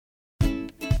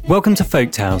Welcome to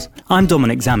Folk Tales. I'm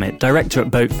Dominic Zammit, director at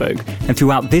Boatfolk, and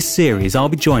throughout this series I'll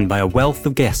be joined by a wealth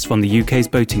of guests from the UK's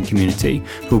boating community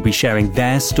who will be sharing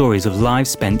their stories of lives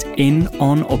spent in,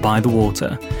 on or by the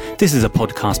water. This is a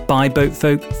podcast by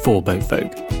Boatfolk for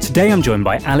Boatfolk. Today I'm joined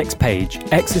by Alex Page,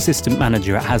 ex-assistant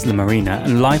manager at Haslar Marina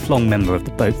and lifelong member of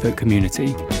the Boatfolk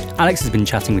community. Alex has been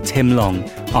chatting with Tim Long,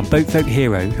 our Boatfolk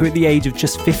hero, who at the age of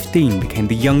just 15 became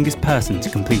the youngest person to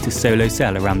complete a solo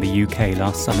sail around the UK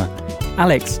last summer.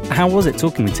 Alex, how was it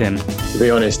talking with Tim? To be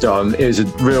honest, Dom, it was a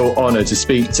real honour to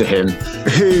speak to him.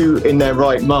 Who, in their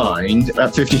right mind,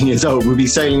 at 15 years old, would be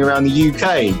sailing around the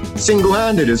UK,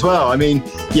 single-handed as well? I mean,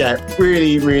 yeah,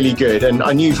 really, really good. And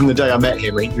I knew from the day I met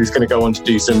him he was going to go on to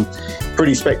do some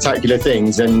pretty spectacular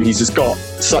things, and he's just got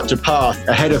such a path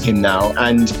ahead of him now.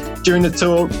 And during the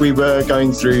talk, we were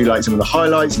going through like some of the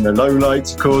highlights and the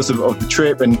lowlights, of course, of the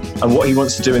trip and what he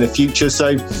wants to do in the future.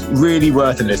 So really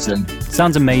worth a listen.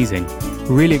 Sounds amazing.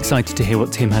 Really excited to hear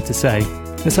what Tim had to say.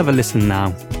 Let's have a listen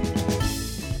now.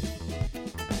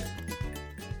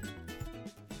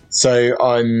 So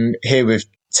I'm here with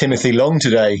Timothy Long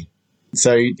today.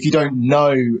 So if you don't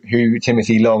know who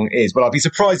Timothy Long is, well, I'd be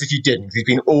surprised if you didn't. He's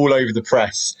been all over the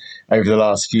press over the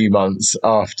last few months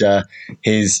after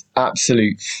his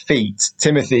absolute feat.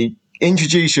 Timothy,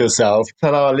 introduce yourself.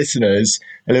 Tell our listeners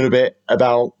a little bit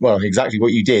about, well, exactly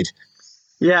what you did.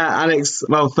 Yeah, Alex,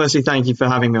 well, firstly, thank you for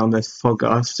having me on this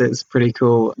podcast. It's pretty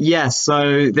cool. Yeah,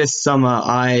 so this summer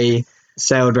I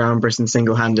sailed around Britain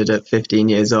single-handed at 15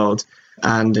 years old.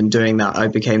 And in doing that, I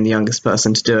became the youngest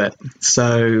person to do it.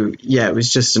 So, yeah, it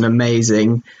was just an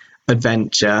amazing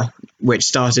adventure, which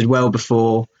started well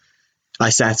before I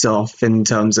set off in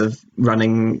terms of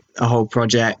running a whole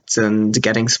project and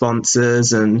getting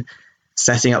sponsors and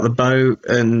setting up the boat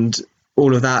and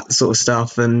all of that sort of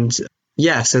stuff. And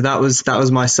yeah, so that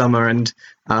was my summer and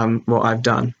what I've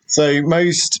done. So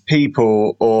most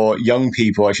people, or young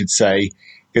people, I should say,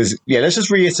 because, yeah, let's just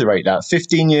reiterate that.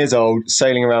 15 years old,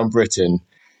 sailing around Britain.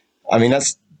 I mean,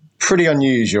 that's pretty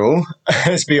unusual,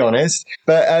 let's be honest.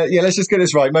 But, yeah, let's just get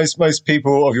this right. Most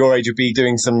people of your age would be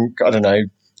doing some, I don't know,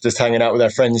 just hanging out with their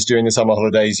friends during the summer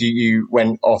holidays. You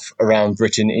went off around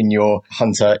Britain in your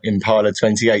Hunter Impala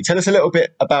 28. Tell us a little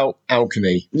bit about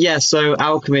Alchemy. Yeah, so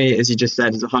Alchemy, as you just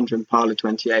said, is a Hunter Impala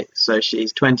 28. So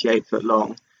she's 28 foot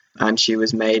long and she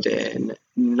was made in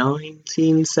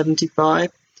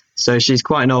 1975. So she's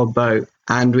quite an old boat,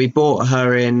 and we bought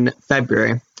her in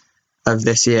February of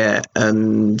this year,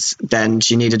 and then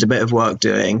she needed a bit of work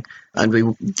doing, and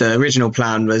the original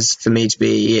plan was for me to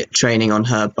be training on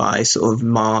her by sort of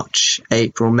March,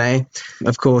 April, May.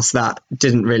 Of course, that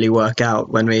didn't really work out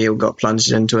when we all got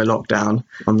plunged into a lockdown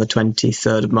on the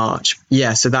 23rd of March.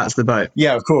 Yeah, so that's the boat.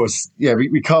 Yeah, of course. Yeah,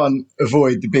 we can't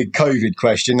avoid the big COVID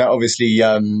question. That obviously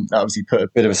put a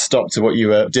bit of a stop to what you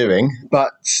were doing.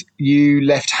 But you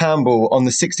left Hamble on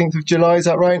the 16th of July, is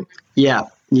that right? Yeah.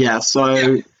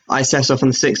 So I set off on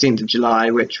the 16th of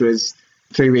July, which was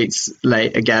 3 weeks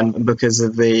late again because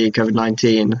of the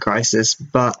COVID-19 crisis.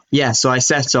 But yeah, so I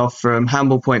set off from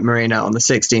Hamble Point Marina on the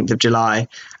 16th of July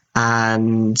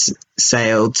and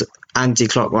sailed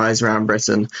anti-clockwise around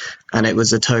Britain. And it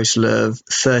was a total of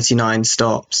 39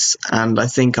 stops. And I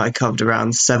think I covered around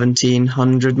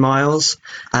 1,700 miles.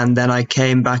 And then I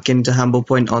came back into Hamble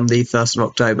Point on the 1st of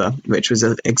October, which was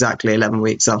exactly 11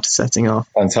 weeks after setting off.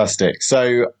 Fantastic.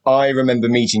 So I remember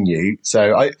meeting you.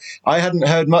 So I hadn't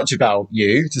heard much about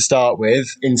you to start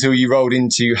with until you rolled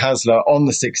into Haslar on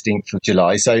the 16th of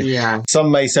July. So yeah.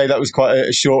 Some may say that was quite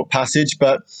a short passage,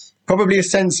 but probably a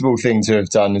sensible thing to have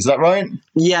done. Is that right?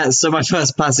 Yeah, so my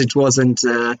first passage was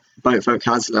into Boatfolk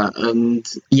Haslar, and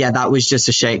yeah, that was just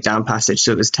a shakedown passage.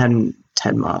 So it was 10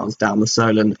 miles down the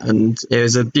Solent, and it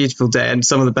was a beautiful day and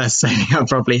some of the best sailing I've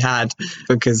probably had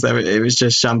because it was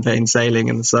just champagne sailing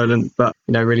in the Solent, but,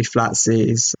 you know, really flat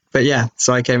seas. But yeah,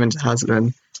 so I came into Haslar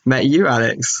and met you,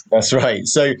 Alex. That's right.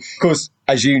 So, of course,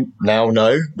 as you now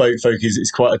know, Boatfolk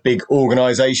is quite a big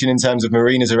organisation in terms of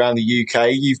marinas around the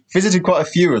UK. You've visited quite a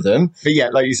few of them. But yeah,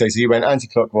 like you say, so you went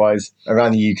anti-clockwise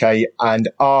around the UK. And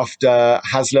after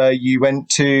Haslar, you went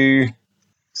to...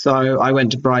 So I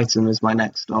went to Brighton was my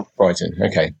next stop. Brighton,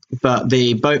 okay. But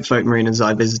the Boatfolk marinas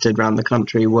I visited around the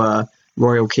country were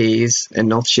Royal Keys in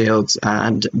North Shields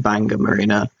and Bangor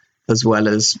Marina, as well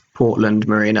as Portland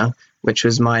Marina, which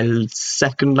was my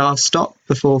second last stop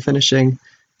before finishing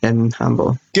in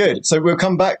Hamble. Good. So we'll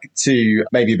come back to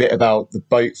maybe a bit about the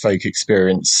Boatfolk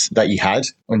experience that you had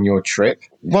on your trip.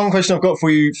 One question I've got for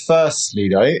you firstly,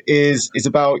 though, is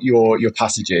about your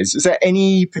passages. Is there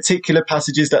any particular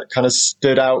passages that kind of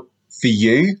stood out for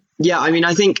you? Yeah, I mean,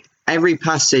 I think every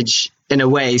passage in a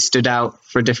way stood out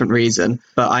for a different reason.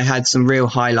 But I had some real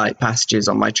highlight passages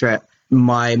on my trip.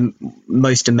 My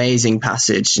most amazing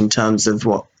passage in terms of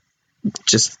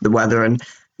just the weather and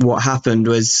what happened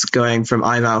was going from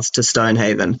Eyemouth to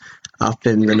Stonehaven up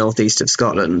in the northeast of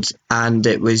Scotland. And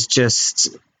it was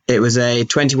a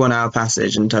 21-hour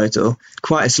passage in total.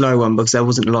 Quite a slow one because there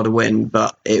wasn't a lot of wind,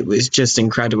 but it was just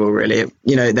incredible, really.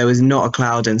 There was not a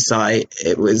cloud in sight.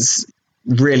 It was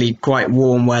really quite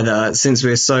warm weather. Since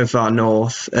we were so far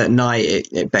north, at night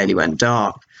it barely went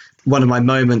dark. One of my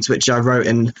moments, which I wrote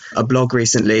in a blog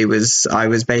recently, was I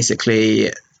was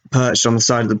basically perched on the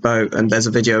side of the boat, and there's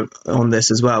a video on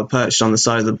this as well, perched on the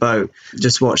side of the boat,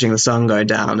 just watching the sun go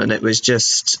down, and it was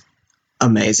just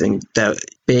amazing.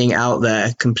 Being out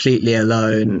there completely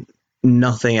alone,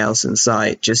 nothing else in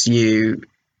sight, just you,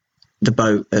 the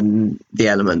boat, and the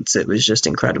elements. It was just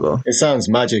incredible. It sounds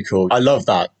magical. I love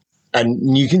that.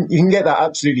 And you can get that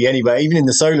absolutely anywhere, even in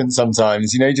the Solent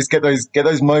sometimes, just get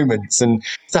those moments, and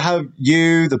to have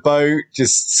you, the boat,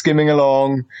 just skimming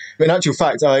along. In actual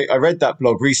fact, I read that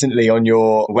blog recently on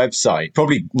your website.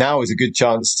 Probably now is a good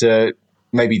chance to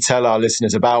maybe tell our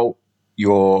listeners about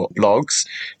your blogs.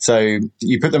 So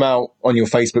you put them out on your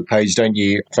Facebook page, don't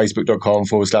you?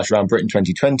 Facebook.com/Around Britain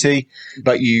 2020.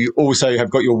 But you also have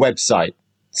got your website.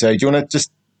 So do you want to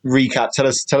just recap? Tell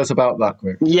us about that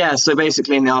quick. Yeah, so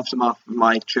basically in the aftermath of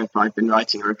my trip, I've been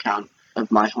writing a recount of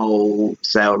my whole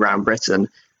sail around Britain,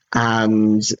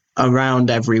 and around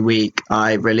every week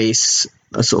I release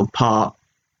a sort of part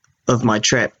of my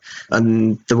trip,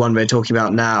 and the one we're talking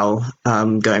about now,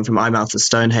 going from Eyemouth to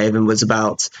Stonehaven, was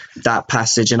about that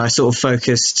passage. And I sort of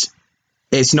focused,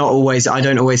 I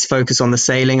don't always focus on the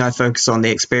sailing, I focus on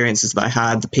the experiences that I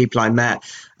had, the people I met.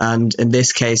 And in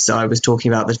this case, I was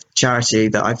talking about the charity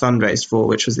that I fundraised for,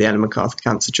 which was the Ellen MacArthur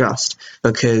Cancer Trust,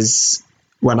 because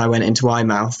when I went into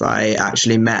Eyemouth, I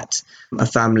actually met a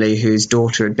family whose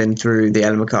daughter had been through the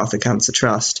Ellen MacArthur Cancer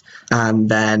Trust. And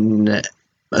then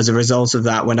as a result of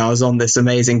that, when I was on this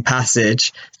amazing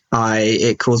passage,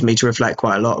 it caused me to reflect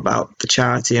quite a lot about the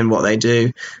charity and what they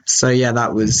do. So yeah,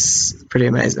 that was pretty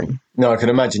amazing. No, I can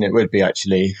imagine it would be,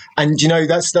 actually. And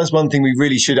that's one thing we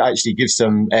really should actually give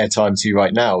some airtime to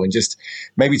right now, and just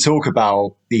maybe talk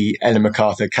about the Ellen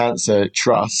MacArthur Cancer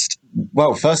Trust.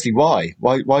 Well, firstly, why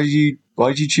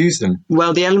did you choose them?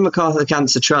 Well, the Ellen MacArthur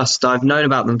Cancer Trust, I've known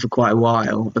about them for quite a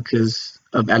while because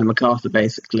of Ellen MacArthur,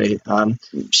 basically.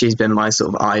 She's been my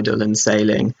sort of idol in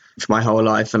sailing for my whole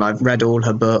life, and I've read all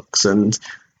her books. And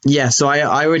yeah, so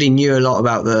I already knew a lot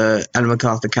about the Ellen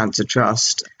MacArthur Cancer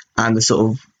Trust and the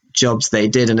sort of jobs they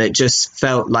did, and it just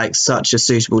felt like such a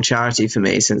suitable charity for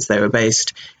me, since they were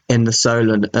based in the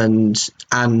Solent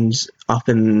and up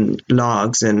in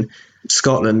Largs in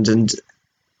Scotland. And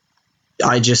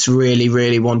I just really,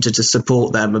 really wanted to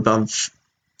support them above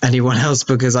anyone else,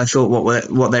 because I thought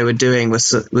what they were doing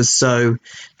was so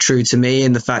true to me,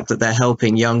 in the fact that they're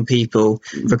helping young people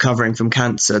recovering from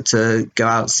cancer to go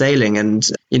out sailing. And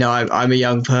I'm a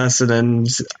young person, and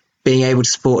being able to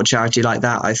support a charity like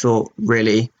that, I thought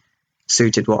really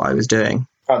suited what I was doing.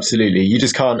 Absolutely. You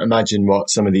just can't imagine what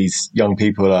some of these young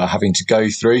people are having to go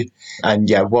through. And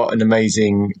yeah, what an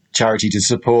amazing charity to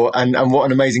support, and what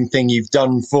an amazing thing you've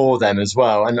done for them as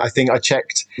well. And I think I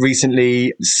checked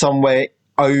recently, somewhere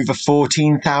over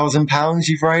 £14,000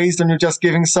 you've raised on your Just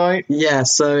Giving site. Yeah,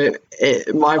 so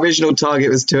my original target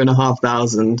was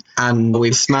 2,500, and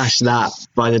we've smashed that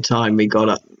by the time we got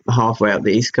up halfway up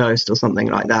the East Coast or something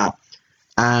like that.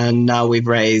 And now we've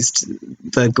raised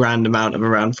the grand amount of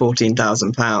around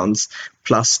 £14,000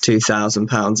 plus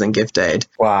 £2,000 in gift aid.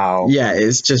 Wow. Yeah,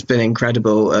 it's just been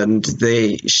incredible. And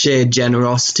the sheer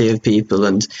generosity of people,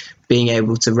 and being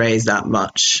able to raise that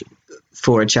much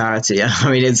for a charity,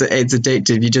 I mean, it's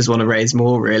addictive. You just want to raise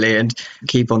more, really, and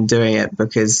keep on doing it,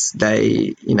 because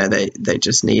they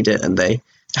just need it, and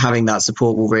having that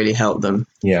support will really help them.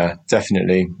 Yeah,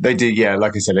 definitely. They do. Yeah,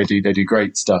 like I said, they do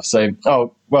great stuff. So,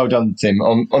 well done, Tim,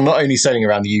 on not only sailing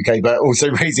around the UK, but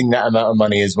also raising that amount of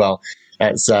money as well.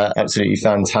 That's absolutely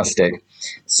fantastic.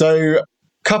 So,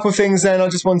 couple of things then I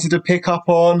just wanted to pick up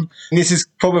on. This is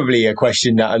probably a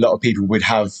question that a lot of people would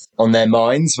have on their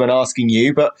minds when asking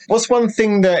you, but what's one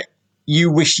thing that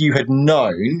you wish you had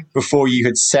known before you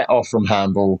had set off from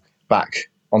Hamble back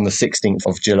on the 16th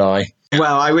of July?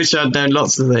 Well, I wish I'd known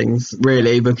lots of things,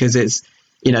 really, because it's,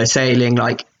 sailing,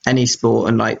 like any sport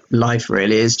and like life,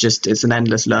 really, it's an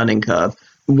endless learning curve.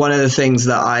 One of the things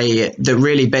that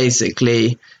really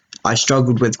basically I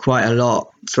struggled with quite a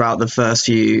lot throughout the first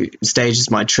few stages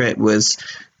of my trip was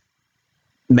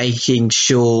making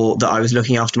sure that I was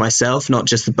looking after myself, not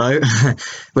just the boat,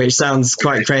 which sounds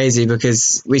quite crazy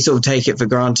because we sort of take it for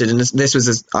granted. And this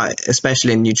was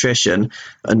especially in nutrition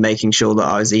and making sure that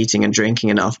I was eating and drinking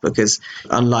enough, because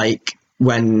unlike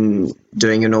when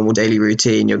doing your normal daily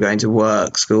routine, you're going to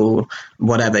work, school,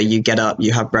 whatever, you get up,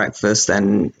 you have breakfast,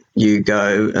 then you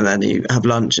go, and then you have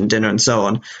lunch and dinner and so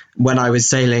on. When I was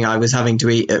sailing, I was having to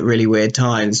eat at really weird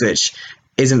times, which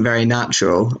isn't very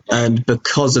natural. And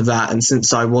because of that, and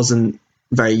since I wasn't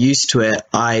very used to it,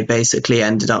 I basically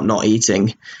ended up not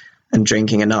eating and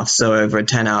drinking enough. So over a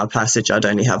 10-hour passage, I'd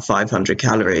only have 500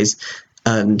 calories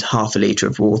and half a litre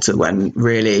of water, when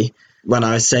really, when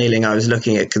I was sailing, I was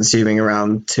looking at consuming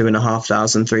around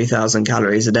 2,500, 3,000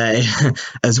 calories a day,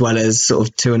 as well as sort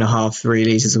of 2.5-3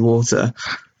 litres of water,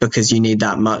 because you need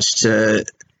that much to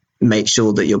make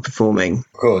sure that you're performing.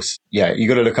 Of course. Yeah, you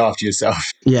got to look after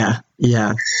yourself. Yeah.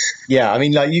 I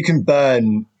mean, like, you can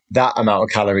burn that amount of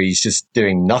calories just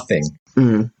doing nothing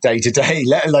day to day,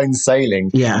 let alone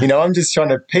sailing. Yeah. You know, I'm just trying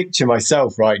to picture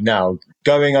myself right now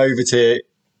going over to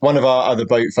one of our other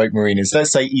boat folk marinas,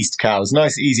 let's say East Cowes,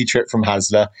 nice easy trip from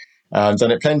Haslar.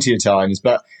 Done it plenty of times,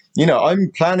 but you know,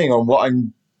 I'm planning on what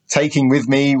I'm taking with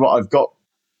me, what I've got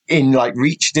in like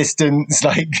reach distance,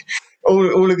 like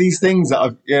all of these things that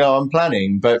I'm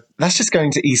planning. But that's just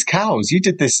going to East Cowes. You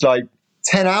did this like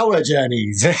 10-hour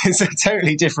journeys. It's a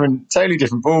totally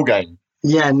different ball game.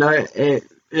 Yeah, no, it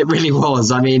really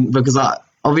was. I mean, because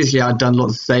I'd done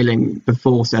lots of sailing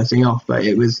before setting off, but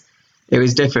it was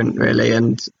different, really.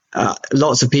 And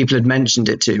lots of people had mentioned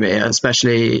it to me,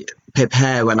 especially Pip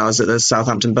Hare when I was at the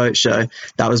Southampton Boat Show.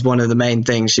 That was one of the main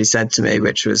things she said to me,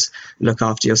 which was look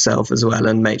after yourself as well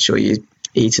and make sure you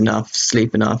eat enough,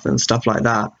 sleep enough and stuff like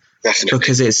that. Definitely.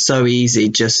 Because it's so easy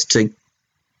just to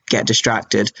get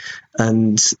distracted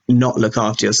and not look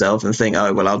after yourself and think,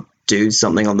 oh, well, I'll do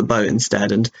something on the boat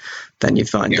instead. And then you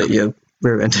find that you're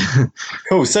ruined.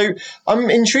 Cool. So I'm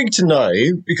intrigued to know,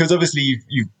 because obviously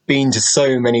you've been to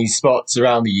so many spots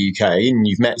around the UK and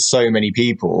you've met so many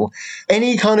people.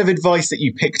 Any kind of advice that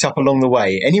you picked up along the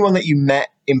way? Anyone that you met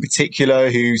in particular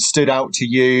who stood out to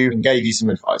you and gave you some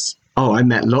advice? Oh, I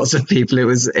met lots of people. It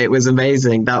was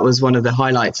amazing. That was one of the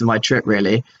highlights of my trip,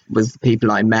 really, was the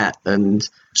people I met. And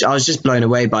I was just blown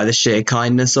away by the sheer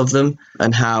kindness of them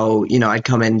and how, you know, I'd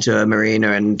come into a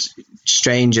marina and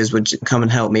strangers would come and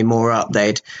help me more up.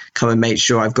 They'd come and make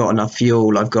sure I've got enough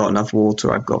fuel, I've got enough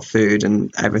water, I've got food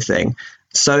and everything.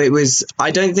 So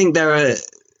I don't think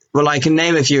I can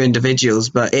name a few individuals,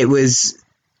 but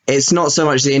it's not so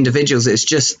much the individuals, it's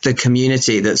just the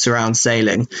community that surrounds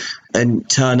sailing and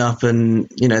turn up and,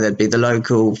 you know, there'd be the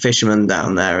local fishermen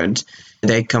down there and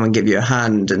they'd come and give you a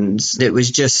hand. And it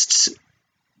was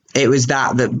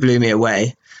that blew me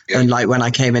away. Yeah. And like when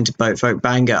I came into Boat Folk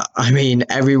Bangor, I mean,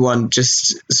 everyone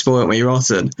just spoiled me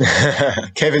rotten.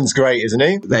 Kevin's great, isn't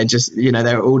he? They're just, you know,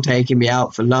 they're all taking me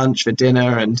out for lunch, for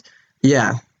dinner and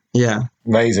yeah.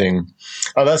 Amazing.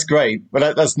 Oh, that's great.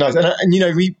 Well, that's nice. And you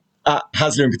know, at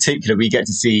Haslar in particular, we get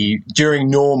to see during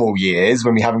normal years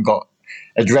when we haven't got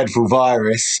a dreadful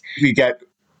virus, we get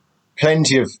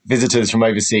plenty of visitors from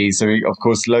overseas. So, of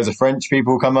course, loads of French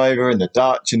people come over and the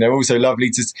Dutch, and they're also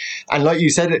lovely and like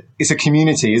you said, it's a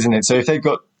community, isn't it? So if they've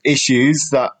got issues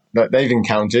that they've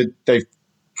encountered, they've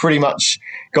pretty much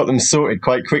got them sorted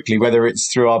quite quickly, whether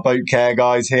it's through our boat care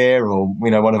guys here or,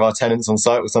 you know, one of our tenants on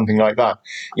site or something like that.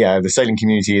 Yeah, the sailing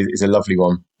community is a lovely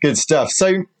one. Good stuff.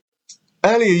 So,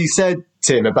 earlier you said,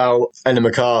 Tim, about Ellen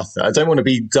MacArthur. I don't want to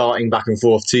be darting back and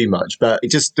forth too much, but it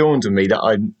just dawned on me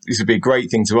that this would be a great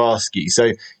thing to ask you.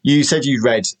 So you said you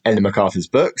read Ellen MacArthur's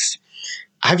books.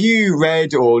 Have you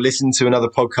read or listened to another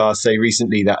podcast, say,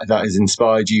 recently that has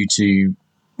inspired you to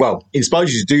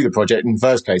do the project in the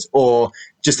first place, or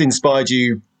just inspired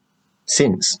you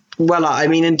since? Well, I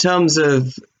mean, in terms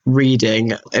of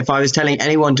reading, if I was telling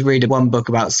anyone to read one book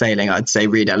about sailing, I'd say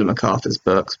read Ellen MacArthur's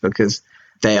books, because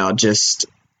they are just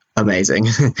amazing.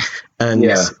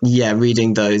 And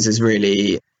reading those is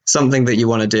really something that you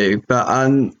want to do.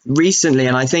 But recently,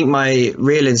 and I think my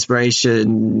real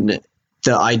inspiration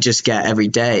that I just get every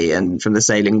day and from the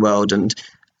sailing world and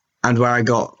where I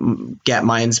get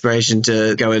my inspiration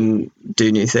to go and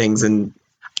do new things. And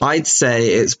I'd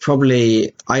say it's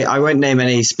probably, I won't name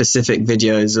any specific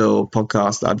videos or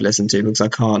podcasts that I've listened to because I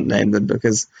can't name them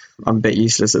because I'm a bit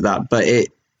useless at that. But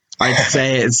I'd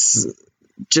say it's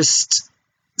just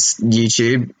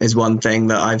YouTube is one thing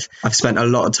that I've spent a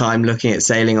lot of time looking at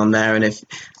sailing on there.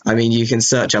 And you can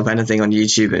search up anything on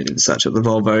YouTube and search up the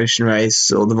Volvo Ocean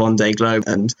Race or the Vendée Globe,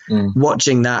 and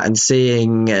watching that and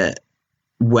seeing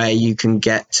where you can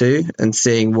get to and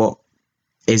seeing what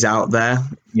is out there.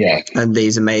 Yeah. And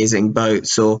these amazing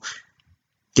boats or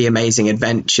the amazing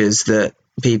adventures that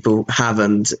people have.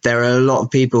 And there are a lot of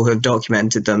people who have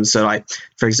documented them. So like,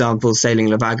 for example, Sailing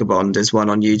Le Vagabond is one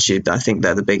on YouTube. I think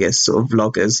they're the biggest sort of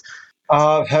vloggers.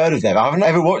 I've heard of them. I haven't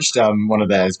ever watched one of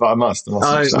theirs, but I must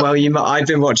watch that. Well, I've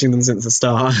been watching them since the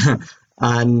start.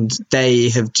 And they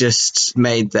have just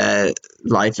made their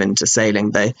life into sailing.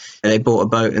 They bought a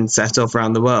boat and set off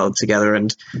around the world together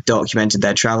and documented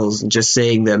their travels, and just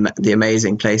seeing them, the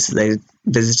amazing places they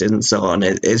visited and so on,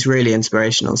 it's really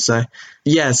inspirational. So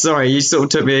yeah, sorry, you sort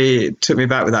of took me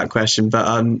back with that question,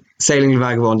 but Sailing Le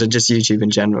Vagabond and just YouTube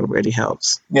in general really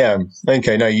helps. Yeah.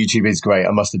 Okay. No, YouTube is great.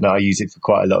 I must admit, I use it for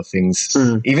quite a lot of things.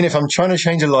 Even if I'm trying to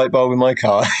change a light bulb in my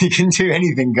car, you can do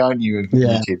anything, can't you, with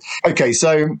YouTube? Okay,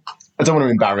 so I don't want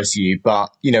to embarrass you,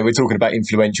 but, we're talking about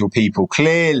influential people.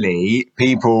 Clearly,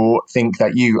 people think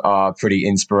that you are pretty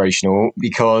inspirational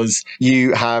because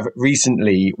you have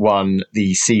recently won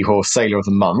the Seahorse Sailor of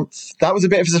the Month. That was a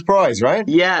bit of a surprise, right?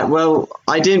 Yeah, well,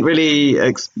 I didn't really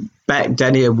expect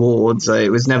any awards.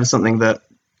 It was never something that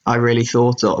I really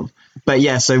thought of. But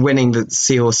yeah, so winning the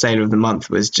Seahorse Sailor of the Month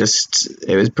was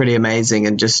it was pretty amazing.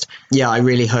 And I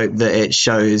really hope that it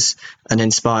shows and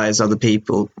inspires other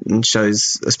people and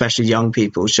shows, especially young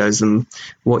people, shows them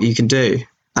what you can do.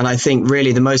 And I think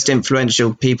really the most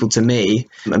influential people to me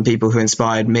and people who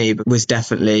inspired me was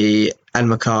definitely Ellen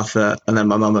MacArthur and then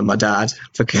my mum and my dad,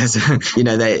 because,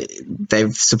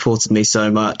 they've supported me so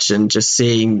much, and just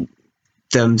seeing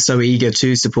them so eager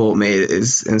to support me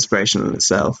is inspirational in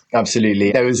itself.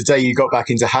 Absolutely. There was a day you got back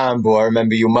into handball. I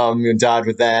remember your mum and dad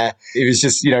were there. It was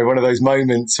just, one of those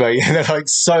moments where they're like,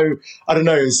 so, I don't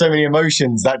know, there's so many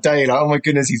emotions that day. Like, oh my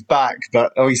goodness, he's back,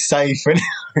 but he's safe. And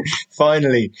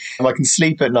finally, I can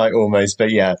sleep at night almost.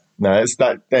 But yeah, no, it's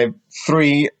that they're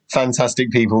three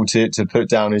fantastic people to put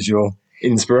down as your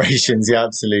inspirations. Yeah,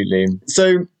 absolutely.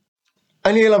 So, I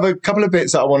only have a couple of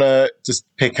bits that I want to just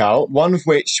pick out, one of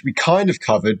which we kind of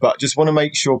covered, but just want to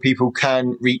make sure people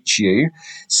can reach you.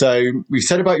 So we've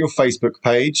said about your Facebook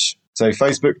page. So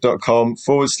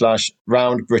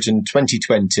facebook.com/Round Britain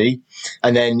 2020.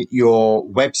 And then your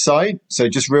website. So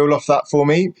just reel off that for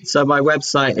me. So my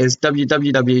website is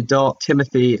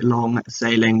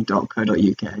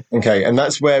www.timothylong.sailing.co.uk. Okay. And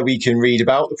that's where we can read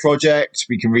about the project.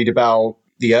 We can read about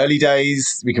the early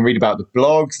days. We can read about the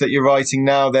blogs that you're writing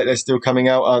now, that they're still coming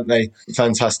out, aren't they?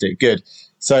 Fantastic. Good.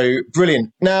 So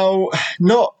brilliant. Now,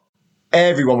 not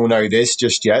everyone will know this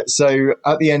just yet. So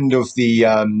at the end of the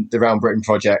Round Britain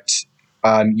project,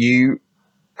 you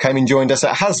came and joined us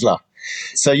at Haslar.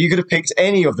 So you could have picked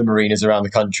any of the marinas around the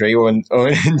country or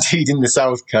indeed in the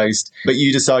South Coast, but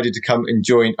you decided to come and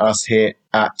join us here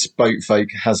at Boatfolk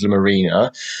Haslar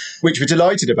Marina, which we're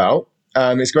delighted about.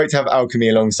 It's great to have Alchemy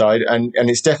alongside, and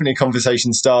it's definitely a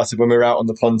conversation started when we're out on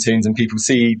the pontoons and people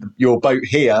see your boat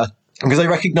here, because they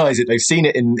recognise it. They've seen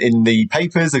it in the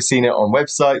papers, they've seen it on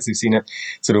websites, they've seen it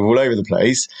sort of all over the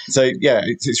place. So yeah,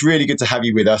 it's really good to have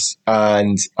you with us.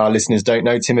 And our listeners don't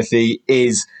know, Timothy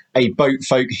is a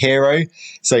Boatfolk hero.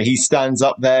 So he stands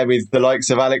up there with the likes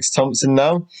of Alex Thompson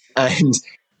now. And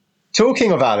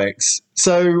talking of Alex,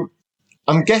 so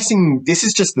I'm guessing this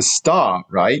is just the start,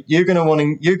 right? You're going to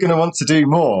want to do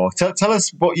more. Tell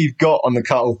us what you've got on the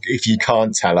cut. If you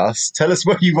can't tell us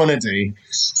what you want to do.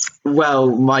 Well,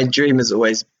 my dream has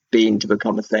always been to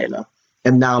become a sailor,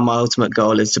 and now my ultimate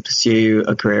goal is to pursue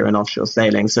a career in offshore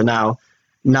sailing. So now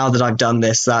that I've done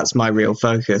this, that's my real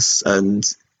focus. And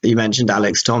you mentioned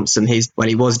Alex Thompson. When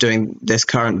he was doing this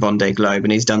current Vendée Globe,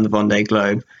 and he's done the Vendée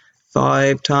Globe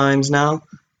 5 times now.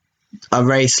 A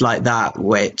race like that,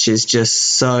 which is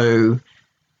just so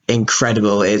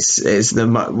incredible, is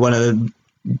one of the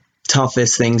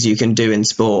toughest things you can do in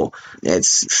sport.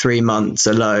 It's 3 months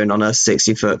alone on a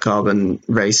 60-foot carbon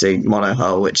racing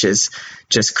monohull, which is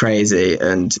just crazy,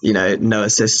 and no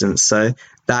assistance. So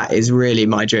that is really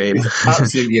my dream.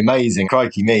 Absolutely amazing.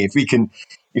 Crikey me!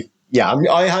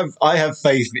 I have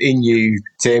faith in you,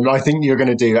 Tim. I think you're going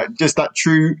to do that. Just that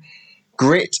true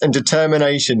grit and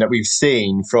determination that we've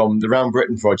seen from the Round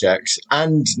Britain project,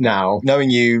 and now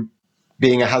knowing you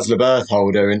being a Haslar berth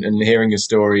holder and hearing your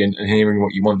story and hearing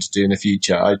what you want to do in the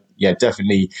future, I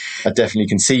definitely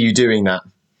can see you doing that.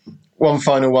 One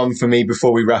final one for me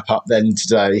before we wrap up then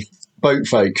today.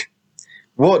 Boatfolk.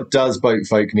 What does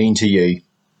Boatfolk mean to you?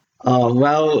 Oh,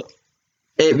 well,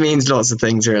 it means lots of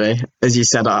things, really. As you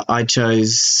said, I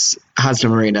chose Haslar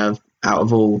Marina out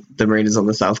of all the marinas on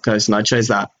the South Coast, and I chose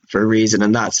that for a reason,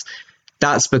 and that's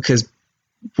because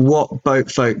what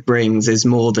Boatfolk brings is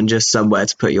more than just somewhere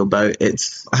to put your boat.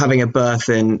 It's having a berth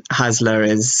in Haslar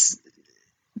is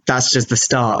that's just the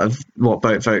start of what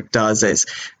Boatfolk does.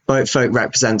 Boatfolk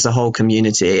represents a whole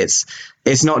community.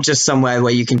 It's not just somewhere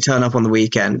where you can turn up on the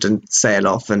weekend and sail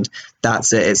off and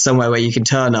that's it. It's somewhere where you can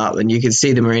turn up and you can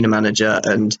see the marina manager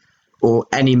or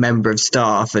any member of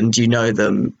staff, and you know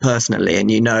them personally, and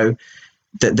you know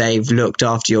that they've looked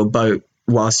after your boat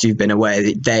whilst you've been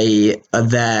away. They are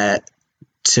there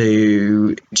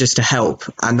to help,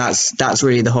 and that's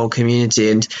really the whole community.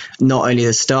 And not only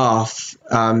the staff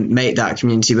make that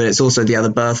community, but it's also the other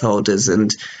berth holders,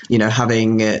 and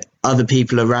having other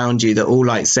people around you that all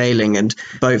like sailing. And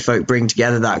Boatfolk bring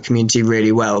together that community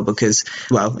really well, because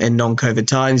in non-COVID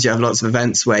times you have lots of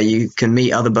events where you can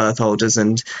meet other berth holders,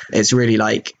 and it's really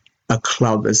like a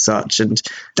club as such. And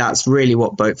that's really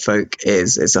what Boatfolk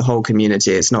is. It's a whole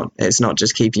community. It's not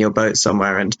just keeping your boat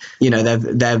somewhere. And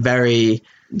they very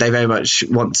much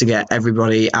want to get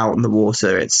everybody out on the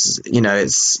water.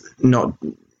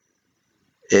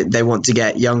 They want to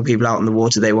get young people out on the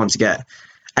water. They want to get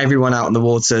everyone out on the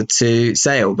water to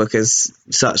sail, because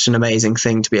such an amazing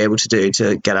thing to be able to do,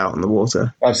 to get out on the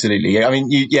water. Absolutely. I mean,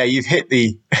 you've hit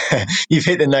the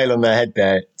nail on the head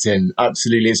there, Tim.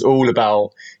 Absolutely. It's all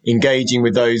about engaging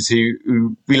with those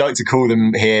who we like to call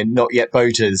them here not yet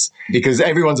boaters, because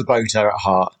everyone's a boater at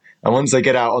heart. And once they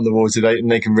get out on the water,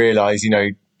 they can realise,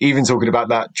 even talking about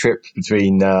that trip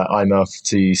between Eyemouth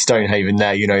to Stonehaven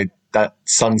there, that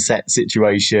sunset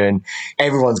situation,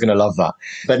 everyone's going to love that.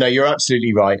 But no, you're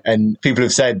absolutely right. And people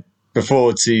have said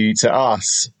before to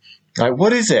us, like,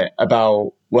 what is it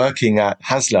about working at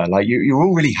Hasler? Like, you're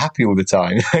all really happy all the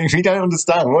time. We don't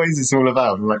understand. What is this all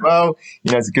about? I'm like, well,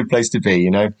 it's a good place to be.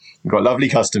 We've got lovely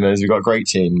customers. We've got a great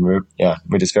team. We're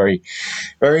just very,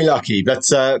 very lucky. But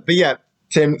yeah,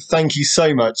 Tim, thank you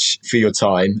so much for your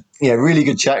time. Yeah, really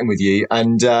good chatting with you.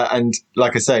 And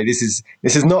like I say, this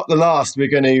is not the last we're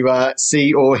going to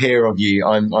see or hear of you.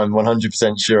 I'm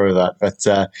 100% sure of that.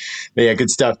 But yeah, good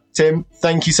stuff. Tim,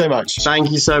 thank you so much.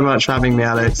 Thank you so much for having me,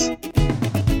 Alex.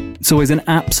 It's always an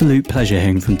absolute pleasure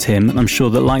hearing from Tim, and I'm sure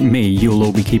that, like me, you'll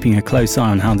all be keeping a close eye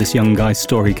on how this young guy's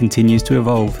story continues to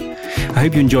evolve. I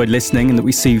hope you enjoyed listening, and that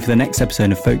we see you for the next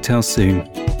episode of Folktales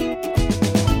soon.